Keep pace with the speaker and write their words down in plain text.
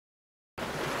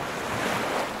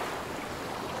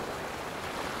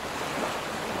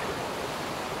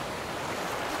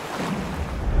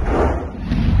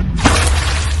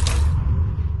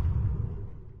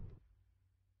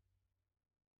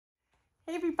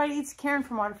Hey everybody, it's Karen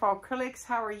from Waterfall Acrylics.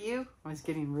 How are you? I was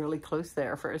getting really close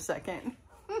there for a second.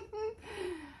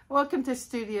 Welcome to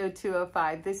Studio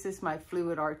 205. This is my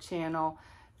fluid art channel.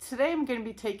 Today I'm going to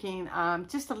be taking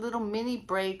just a little mini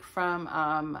break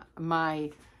from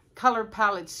my color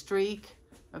palette streak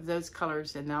of those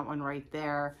colors and that one right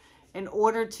there in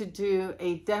order to do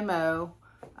a demo.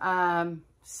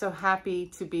 So happy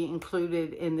to be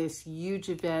included in this huge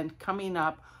event coming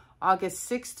up August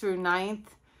 6th through 9th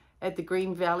at the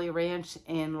Green Valley Ranch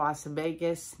in Las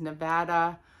Vegas,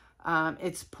 Nevada.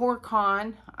 It's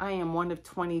PourCon. I am one of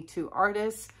 22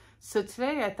 artists. So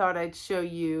today I thought I'd show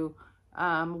you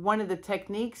one of the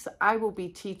techniques I will be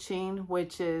teaching,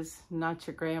 which is not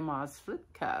your grandma's flip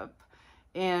cup.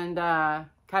 And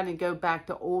kind of go back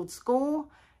to old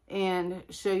school and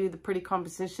show you the pretty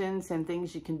compositions and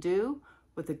things you can do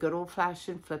with a good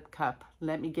old-fashioned flip cup.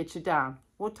 Let me get you down.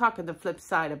 We'll talk on the flip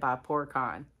side about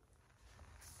PourCon.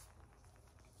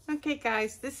 Okay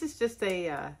guys, this is just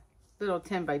a little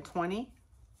 10 by 20.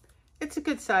 It's a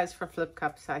good size for flip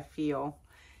cups, I feel.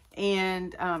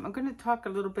 And I'm going to talk a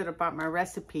little bit about my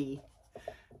recipe.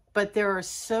 But there are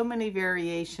so many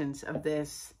variations of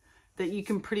this that you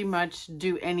can pretty much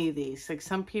do any of these. Like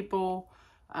some people,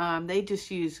 they just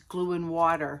use glue and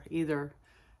water, either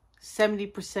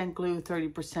 70% glue,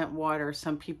 30% water.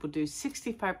 Some people do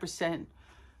 65%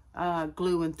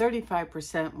 glue and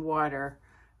 35% water.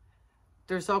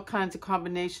 There's all kinds of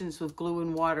combinations with glue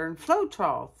and water and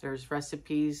Floetrol. There's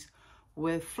recipes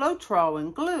with Floetrol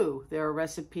and glue. There are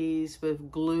recipes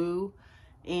with glue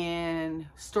and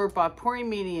store-bought pouring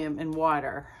medium and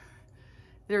water.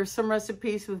 There are some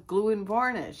recipes with glue and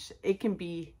varnish. It can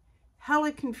be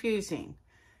hella confusing.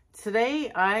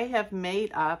 Today I have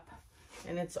made up,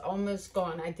 and it's almost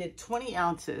gone. I did 20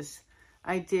 ounces.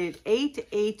 I did 8,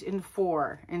 8, and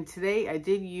 4. And today I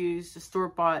did use the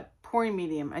store-bought pouring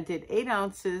medium. I did 8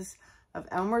 ounces of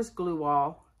Elmer's Glue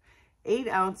All, 8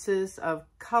 ounces of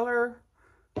color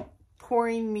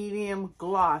pouring medium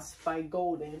gloss by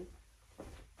Golden.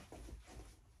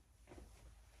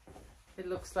 It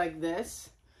looks like this.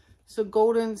 So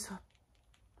Golden's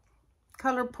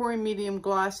color pouring medium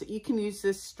gloss. You can use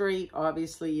this straight,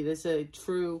 obviously. It is a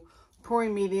true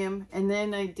pouring medium. And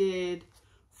then I did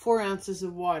 4 ounces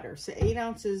of water. So 8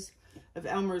 ounces of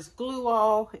Elmer's Glue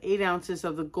All, 8 ounces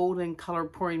of the Golden color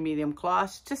pouring medium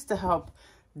gloss, just to help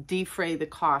defray the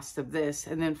cost of this,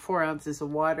 and then 4 ounces of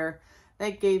water.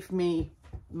 That gave me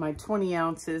my 20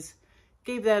 ounces,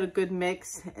 gave that a good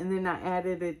mix, and then I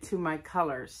added it to my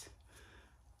colors.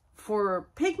 For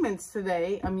pigments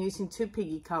today, I'm using 2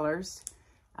 Piggy colors.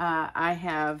 I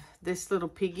have this little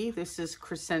Piggy. This is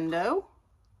Crescendo,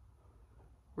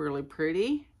 really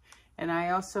pretty, and I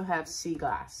also have Sea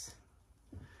Glass.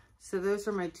 So those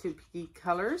are my 2 Piggy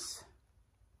colors.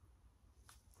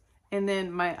 And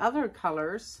then my other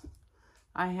colors,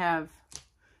 I have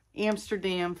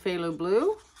Amsterdam Phthalo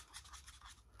Blue.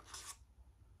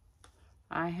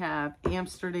 I have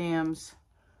Amsterdam's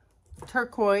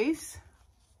Turquoise.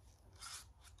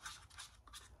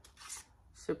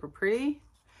 Super pretty.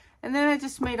 And then I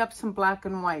just made up some black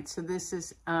and white. So this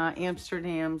is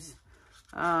Amsterdam's,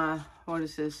 what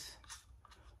is this?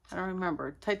 I don't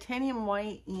remember. Titanium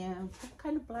white, and what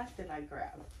kind of black did I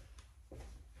grab?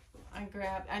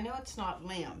 I know it's not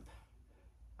lamp.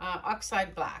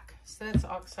 Oxide black. So that's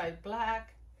oxide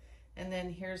black. And then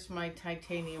here's my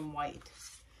titanium white.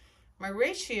 My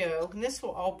ratio, and this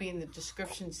will all be in the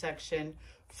description section,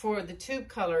 for the tube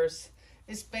colors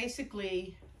is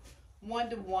basically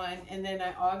 1:1. And then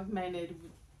I augmented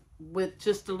with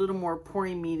just a little more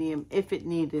pouring medium if it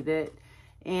needed it.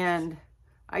 And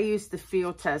I use the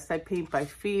feel test. I paint by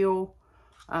feel.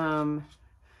 And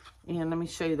let me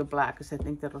show you the black because I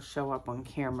think that'll show up on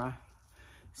camera.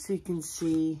 So you can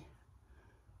see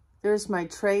there's my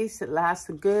trace. It lasts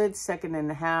a good 1.5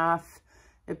 seconds.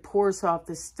 It pours off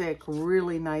the stick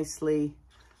really nicely.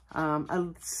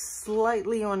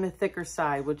 Slightly on the thicker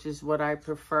side, which is what I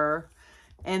prefer.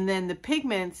 And then the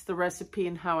pigments, the recipe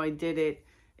and how I did it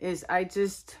is I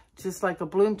just like a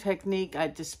bloom technique, I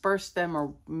dispersed them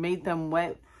or made them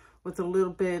wet with a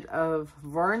little bit of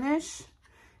varnish.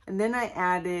 And then I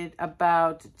added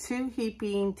about 2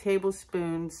 heaping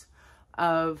tablespoons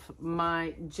of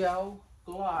my gel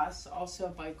gloss, also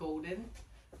by Golden.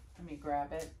 Let me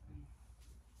grab it.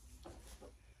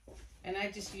 And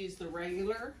I just used the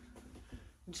regular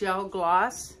gel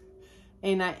gloss.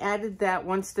 And I added that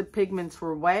once the pigments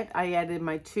were wet. I added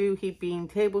my 2 heaping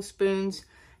tablespoons.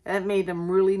 That made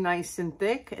them really nice and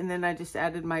thick. And then I just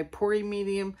added my pouring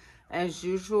medium as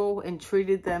usual and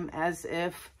treated them as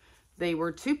if they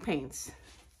were 2 paints.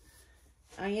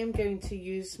 I am going to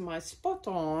use my spot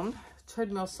on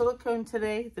treadmill silicone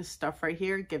today. This stuff right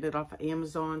here, get it off of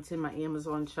Amazon. It's in my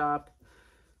Amazon shop.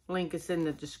 Link is in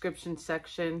the description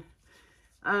section.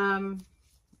 I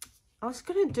was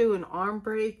going to do an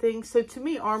ombre thing. So to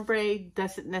me, ombre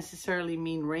doesn't necessarily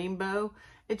mean rainbow.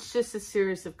 It's just a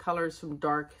series of colors from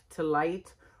dark to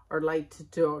light or light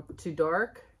to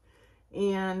dark.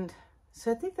 And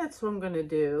so I think that's what I'm going to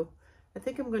do. I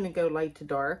think I'm going to go light to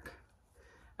dark.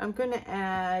 I'm going to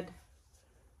add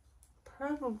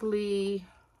probably,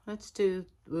 let's do,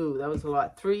 ooh, that was a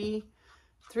lot. Three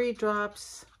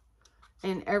drops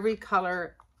in every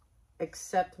color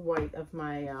except white of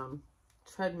my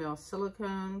treadmill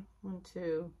silicone. 1,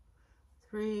 2,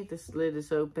 3. This lid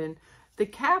is open. The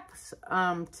caps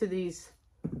to these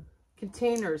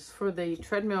containers for the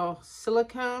treadmill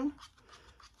silicone,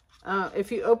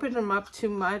 if you open them up too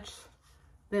much,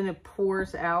 then it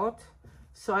pours out.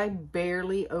 So I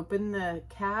barely open the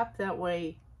cap. That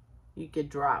way you get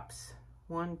drops.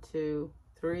 1, 2,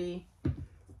 3.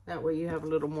 That way you have a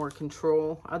little more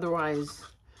control. Otherwise,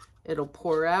 it'll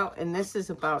pour out. And this is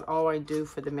about all I do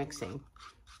for the mixing.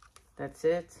 That's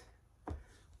it.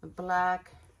 The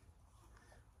black.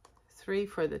 3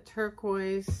 for the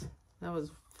turquoise. That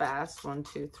was fast. 1,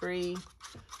 2, 3.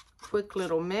 Quick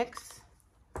little mix.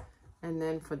 And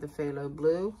then for the phthalo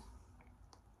blue.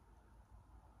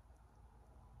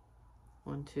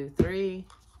 1, 2, 3.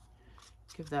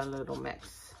 Give that a little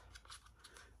mix.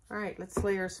 All right, let's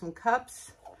layer some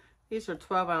cups. These are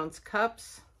 12-ounce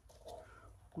cups.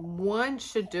 One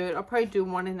should do it. I'll probably do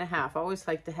 1.5. I always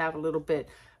like to have a little bit.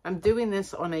 I'm doing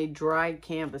this on a dried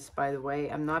canvas, by the way.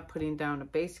 I'm not putting down a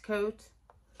base coat.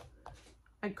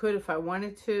 I could if I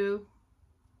wanted to.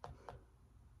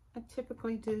 I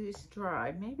typically do these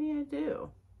dry. Maybe I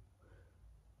do.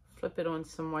 Flip it on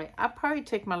some white. I'll probably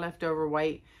take my leftover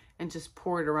white and just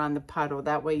pour it around the puddle.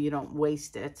 That way you don't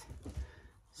waste it.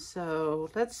 So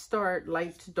let's start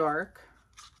light to dark.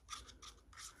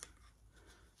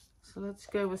 So let's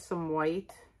go with some white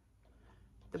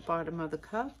at the bottom of the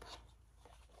cup.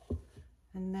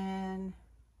 And then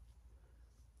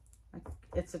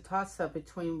it's a toss-up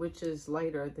between which is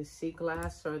lighter, the sea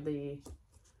glass or the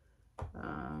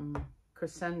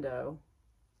crescendo.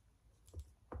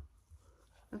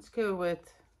 Let's go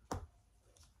with,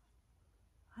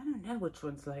 I don't know which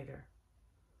one's lighter.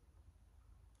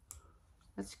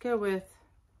 Let's go with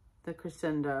the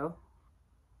crescendo.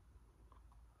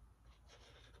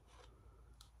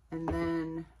 And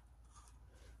then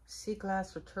sea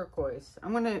glass or turquoise.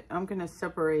 I'm gonna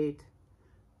separate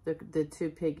the two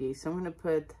piggies. So I'm gonna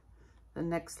put the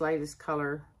next lightest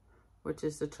color, which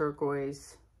is the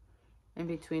turquoise, in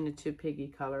between the two piggy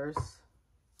colors.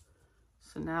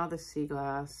 So now the sea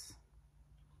glass.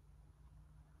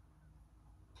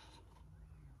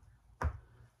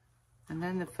 And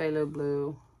then the phthalo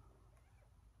blue.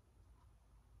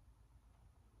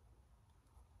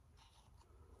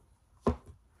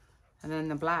 And then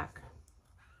the black.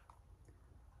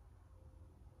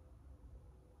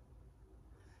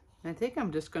 And I think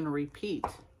I'm just going to repeat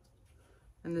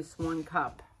in this one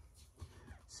cup.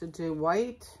 So do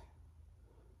white.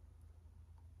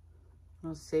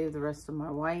 I'll save the rest of my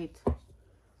white.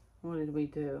 What did we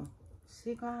do?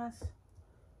 Sea glass?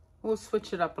 We'll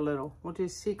switch it up a little. We'll do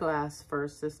sea glass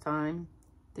first this time.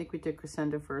 I think we did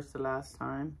crescendo first the last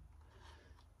time.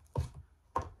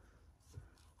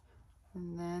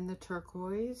 And then the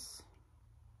turquoise.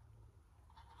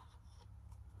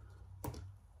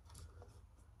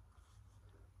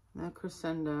 The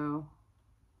crescendo.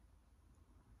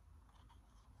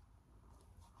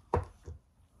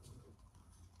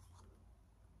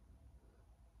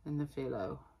 And the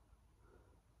phthalo.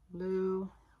 Blue.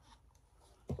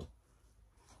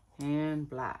 And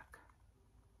black.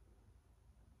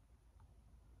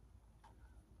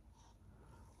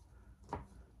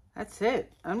 That's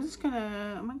it. I'm just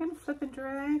gonna, am I gonna flip and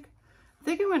drag? I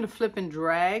think I'm gonna flip and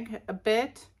drag a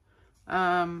bit,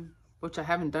 which I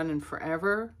haven't done in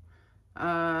forever.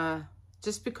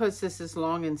 Just because this is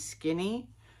long and skinny.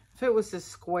 If it was a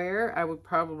square, I would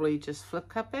probably just flip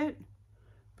cup it.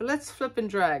 But let's flip and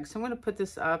drag. So I'm gonna put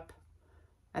this up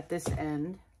at this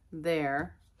end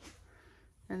there.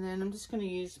 And then I'm just gonna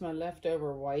use my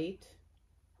leftover white.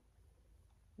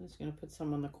 I'm just gonna put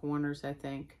some on the corners, I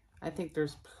think. I think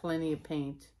there's plenty of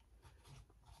paint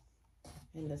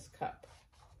in this cup.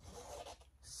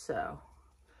 So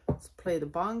let's play the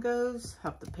bongos,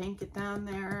 help the paint get down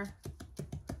there.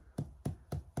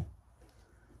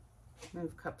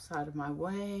 Move cups out of my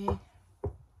way.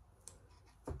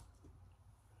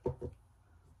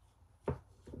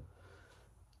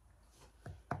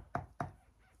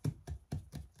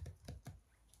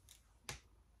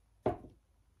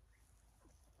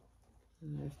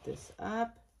 Lift this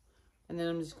up, and then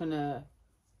I'm just gonna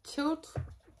tilt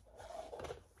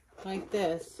like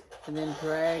this and then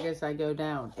drag as I go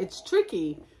down. It's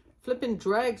tricky. Flipping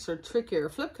drags are trickier.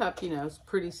 Flip cup, you know, is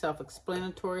pretty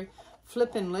self-explanatory.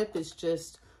 Flipping lip is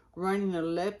just running the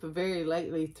lip very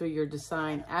lightly through your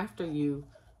design after you've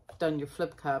done your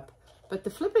flip cup. But the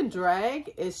flip and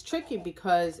drag is tricky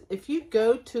because if you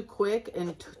go too quick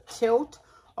and tilt,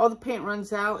 all the paint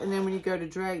runs out, and then when you go to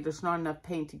drag, there's not enough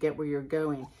paint to get where you're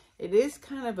going. It is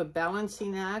kind of a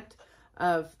balancing act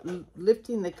of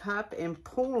lifting the cup and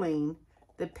pulling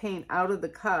the paint out of the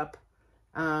cup,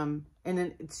 and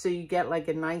then so you get like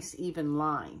a nice even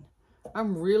line.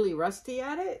 I'm really rusty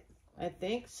at it, I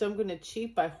think, so I'm going to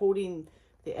cheat by holding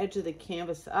the edge of the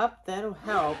canvas up. That'll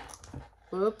help.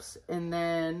 Whoops. And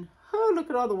then, oh, look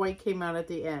at all the white came out at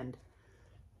the end.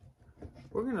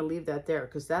 We're going to leave that there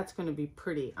because that's going to be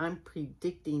pretty. I'm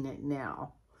predicting it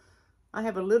now. I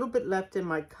have a little bit left in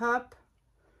my cup.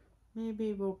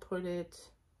 Maybe we'll put it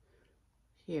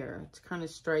here. It's kind of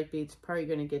stripy. It's probably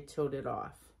going to get tilted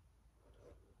off.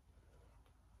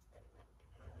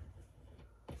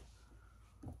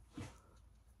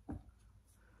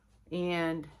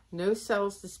 And no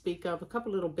cells to speak of. A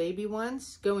couple little baby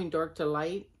ones going dark to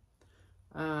light.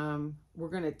 We're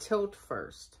going to tilt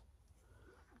first.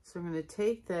 So I'm going to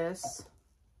take this.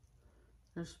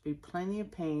 There should be plenty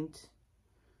of paint.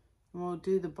 And we'll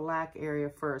do the black area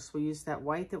first. We'll use that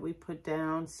white that we put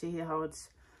down. See how it's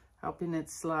helping it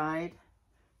slide?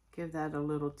 Give that a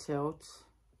little tilt.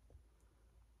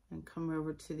 And come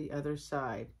over to the other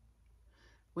side.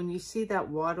 When you see that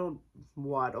waddled,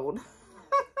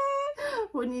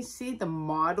 when you see the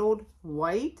mottled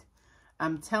white,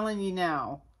 I'm telling you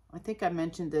now, I think I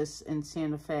mentioned this in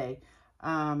Santa Fe,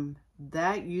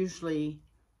 that usually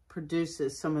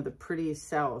produces some of the prettiest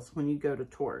cells when you go to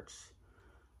torch.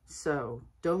 So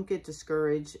don't get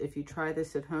discouraged if you try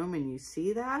this at home and you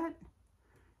see that.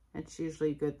 That's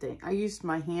usually a good thing. I used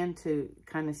my hand to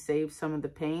kind of save some of the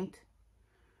paint,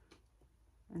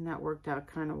 and that worked out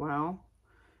kind of well.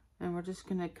 And we're just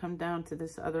going to come down to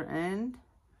this other end,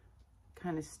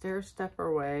 kind of stair step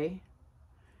our way.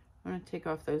 I'm going to take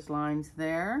off those lines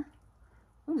there.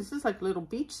 Oh, this is like a little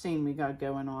beach scene we got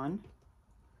going on.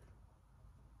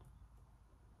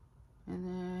 And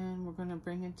then we're going to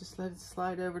bring it, just let it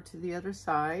slide over to the other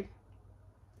side.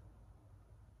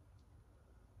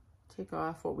 Take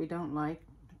off what we don't like.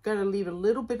 Got to leave a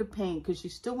little bit of paint because you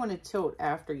still want to tilt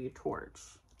after you torch.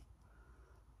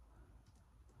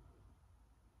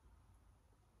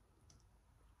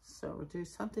 So we'll do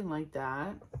something like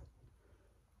that.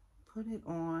 Put it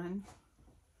on.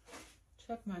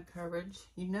 Check my coverage.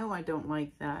 You know I don't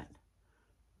like that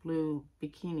blue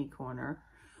bikini corner.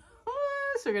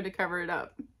 So we're going to cover it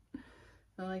up.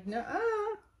 I'm like, no,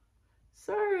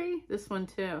 sorry. This one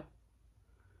too.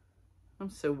 I'm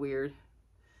so weird.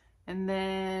 And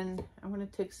then I'm going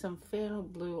to take some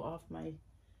phthalo blue off my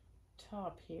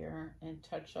top here and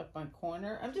touch up my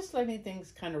corner. I'm just letting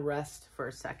things kind of rest for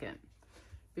a second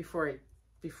before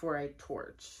I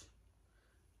torch.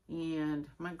 And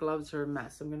my gloves are a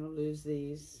mess. I'm going to lose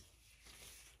these.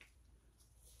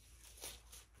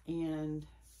 And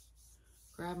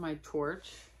grab my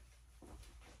torch.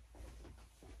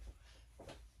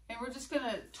 And we're just going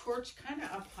to torch kind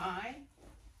of up high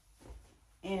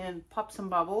and pop some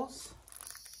bubbles.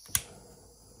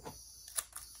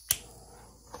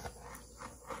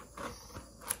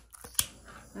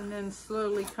 And then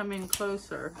slowly come in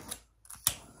closer.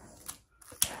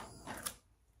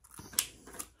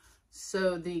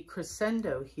 So the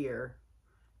crescendo here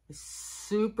is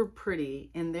super pretty,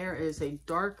 and there is a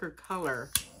darker color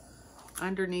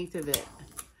underneath of it.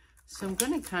 So I'm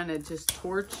going to kind of just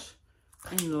torch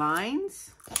in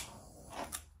lines.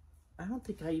 I don't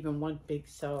think I even want big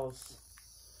cells.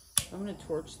 I'm going to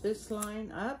torch this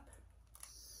line up.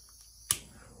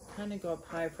 Kind of go up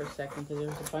high for a second because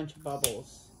there's a bunch of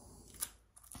bubbles.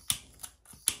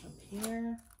 Up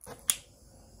here.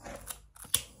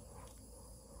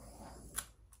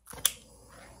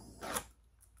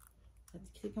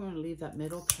 I think I'm going to leave that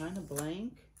middle kind of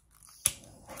blank.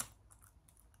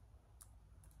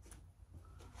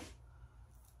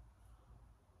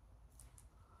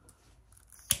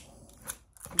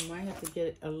 I might have to get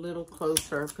it a little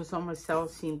closer because all my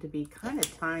cells seem to be kind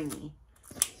of tiny.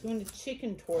 So I'm going to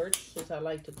chicken torch, as I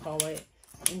like to call it,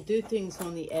 and do things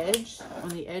on the edge, on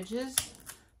the edges.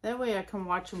 That way I can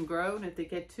watch them grow, and if they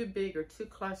get too big or too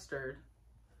clustered,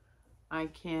 I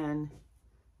can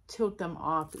tilt them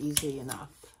off easy enough.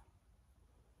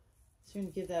 So I'm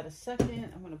going to give that a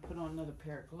second. I'm going to put on another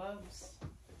pair of gloves.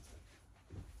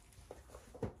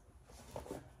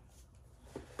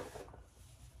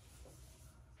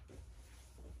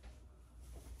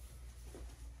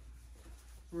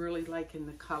 really liking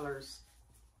the colors.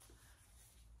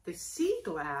 The sea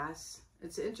glass,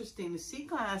 it's interesting. The sea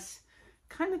glass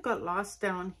kind of got lost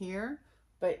down here,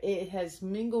 but it has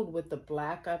mingled with the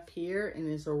black up here and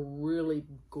is a really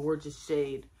gorgeous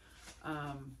shade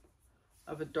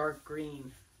of a dark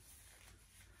green.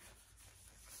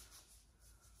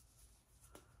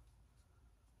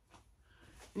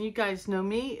 And you guys know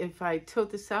me, if I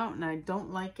tilt this out and I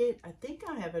don't like it, I think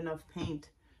I have enough paint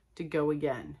to go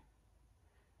again.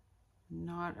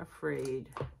 Not afraid.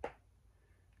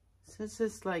 Since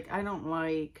it's like, I don't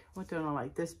like, what don't I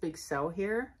like? This big cell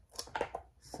here.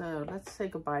 So let's say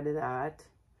goodbye to that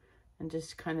and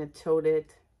just kind of tilt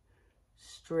it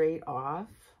straight off.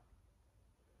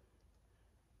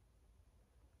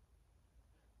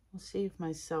 We'll see if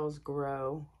my cells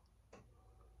grow.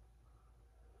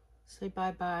 Say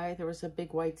bye-bye. There was a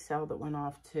big white cell that went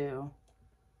off too.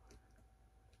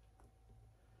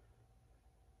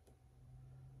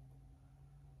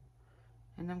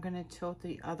 And I'm going to tilt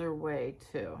the other way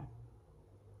too.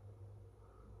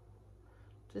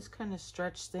 Just kind of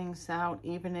stretch things out,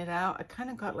 even it out. I kind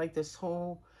of got like this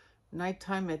whole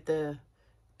nighttime at the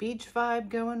beach vibe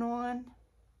going on.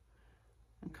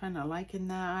 I'm kind of liking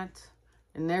that.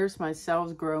 And there's my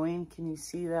cells growing. Can you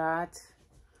see that?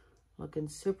 Looking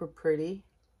super pretty.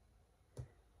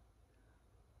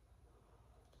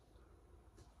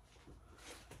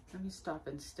 Let me stop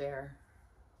and stare.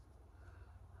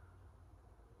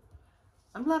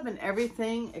 I'm loving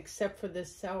everything except for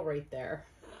this cell right there.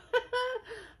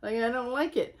 Like, I don't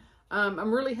like it.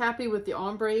 I'm really happy with the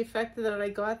ombre effect that I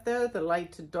got though. The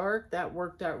light to dark, that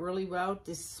worked out really well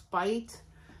despite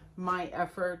my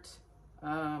effort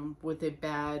with a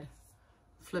bad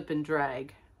flip and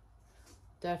drag.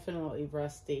 Definitely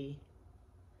rusty,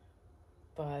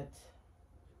 but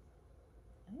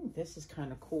I think this is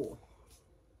kind of cool.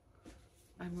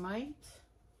 I might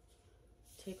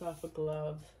take off a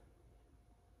glove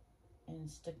and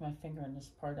stick my finger in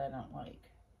this part I don't like.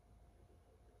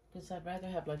 Because I'd rather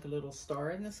have like a little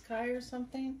star in the sky or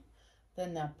something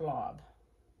than that blob.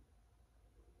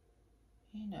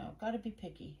 You know, gotta be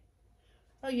picky.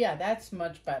 Oh yeah, that's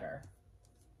much better.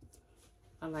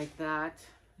 I like that.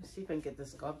 Let's see if I can get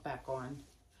this glove back on.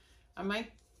 I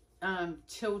might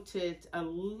tilt it a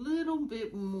little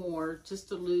bit more just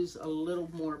to lose a little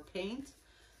more paint.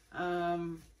 But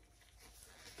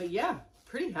yeah,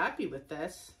 pretty happy with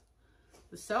this.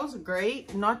 The cells are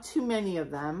great. Not too many of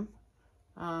them.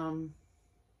 I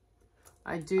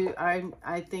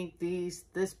think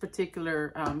this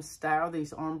particular style,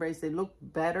 these ombres, they look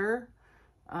better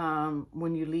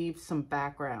when you leave some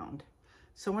background.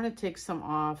 So I want to take some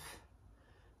off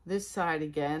this side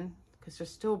again because there's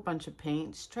still a bunch of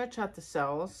paint. Stretch out the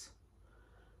cells.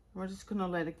 We're just going to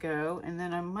let it go. And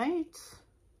then I might,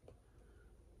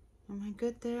 am I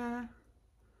good there?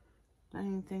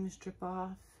 Letting things drip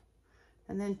off.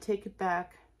 And then take it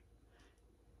back.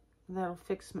 That'll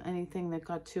fix anything that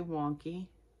got too wonky.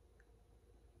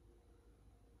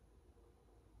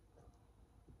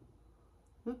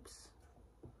 Oops.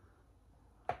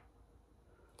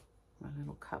 My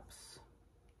little cups.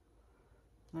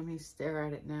 Let me stare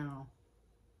at it now.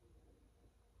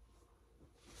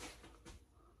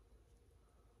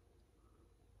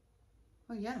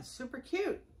 Oh yeah, super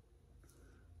cute.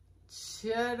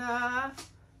 Ta-da!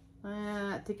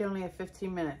 I think I only have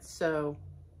 15 minutes, so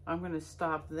I'm going to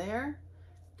stop there,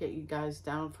 get you guys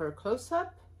down for a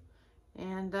close-up,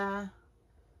 and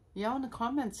yell in the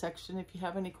comment section if you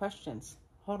have any questions.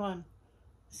 Hold on.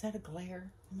 Is that a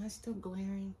glare? Am I still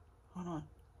glaring? Hold on.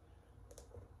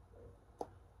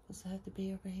 Does that have to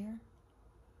be over here?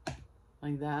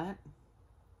 Like that.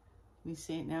 Can you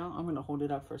see it now? I'm going to hold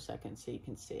it up for a second so you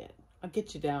can see it. I'll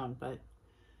get you down, but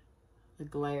the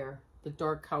glare, the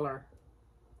dark color.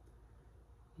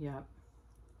 Yep.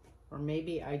 Or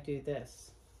maybe I do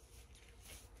this.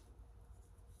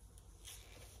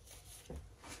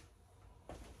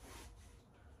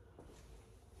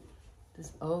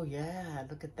 Oh yeah,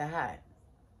 look at that.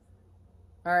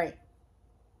 All right,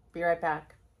 be right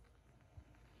back.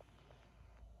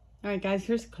 All right guys,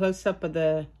 here's a close-up of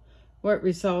the wet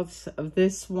results of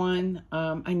this one.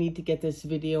 I need to get this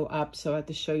video up, so I have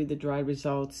to show you the dry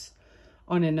results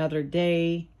on another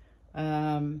day.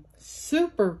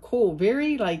 Super cool,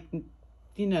 very like,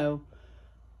 you know,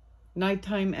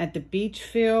 nighttime at the beach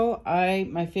feel.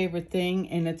 My favorite thing,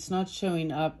 and it's not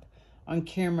showing up on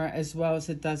camera as well as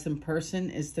it does in person,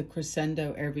 is the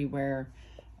crescendo everywhere.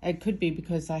 It could be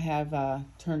because I have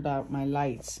turned out my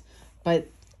lights, but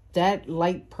that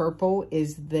light purple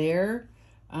is there.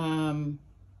 I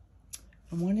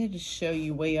wanted to show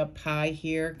you way up high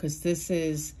here because this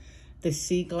is the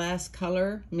sea glass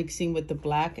color mixing with the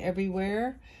black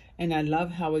everywhere. And I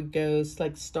love how it goes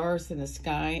like stars in the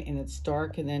sky, and it's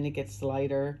dark and then it gets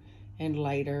lighter and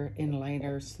lighter and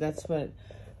lighter. So that's what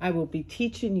I will be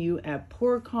teaching you at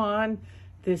PourCon.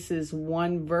 This is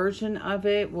one version of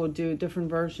it. We'll do a different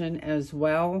version as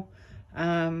well.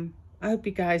 I hope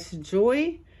you guys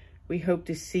enjoy. We hope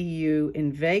to see you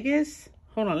in Vegas.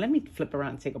 Hold on, let me flip around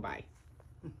and say goodbye.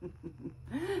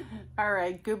 All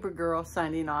right, Goober Girl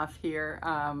signing off here.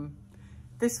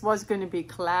 This was going to be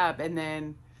collab, and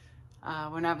then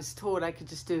when I was told I could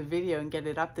just do a video and get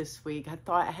it up this week, I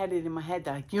thought I had it in my head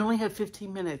that like, you only have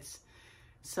 15 minutes.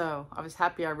 So I was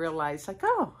happy I realized like,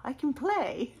 oh, I can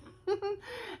play.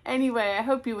 Anyway, I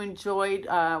hope you enjoyed.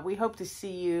 We hope to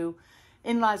see you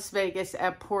in Las Vegas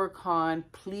at PourCon.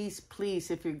 Please, please,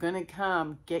 if you're going to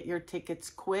come, get your tickets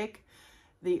quick.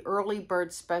 The early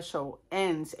bird special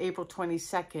ends April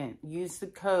 22nd. Use the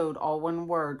code, all one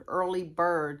word, early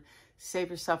bird. Save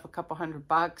yourself a couple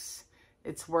 $100.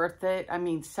 It's worth it. I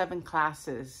mean, 7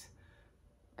 classes.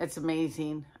 It's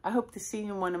amazing. I hope to see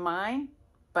you in one of mine,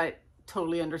 but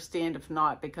totally understand if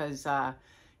not, because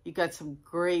you got some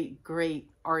great, great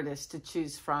artists to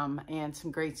choose from and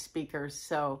some great speakers.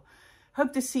 So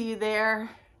hope to see you there.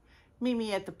 Meet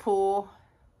me at the pool.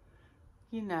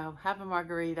 You know, have a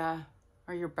margarita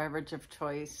or your beverage of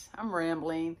choice. I'm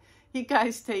rambling. You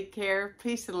guys take care.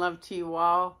 Peace and love to you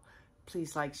all.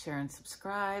 Please like, share, and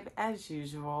subscribe as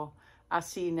usual. I'll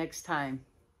see you next time.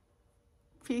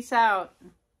 Peace out.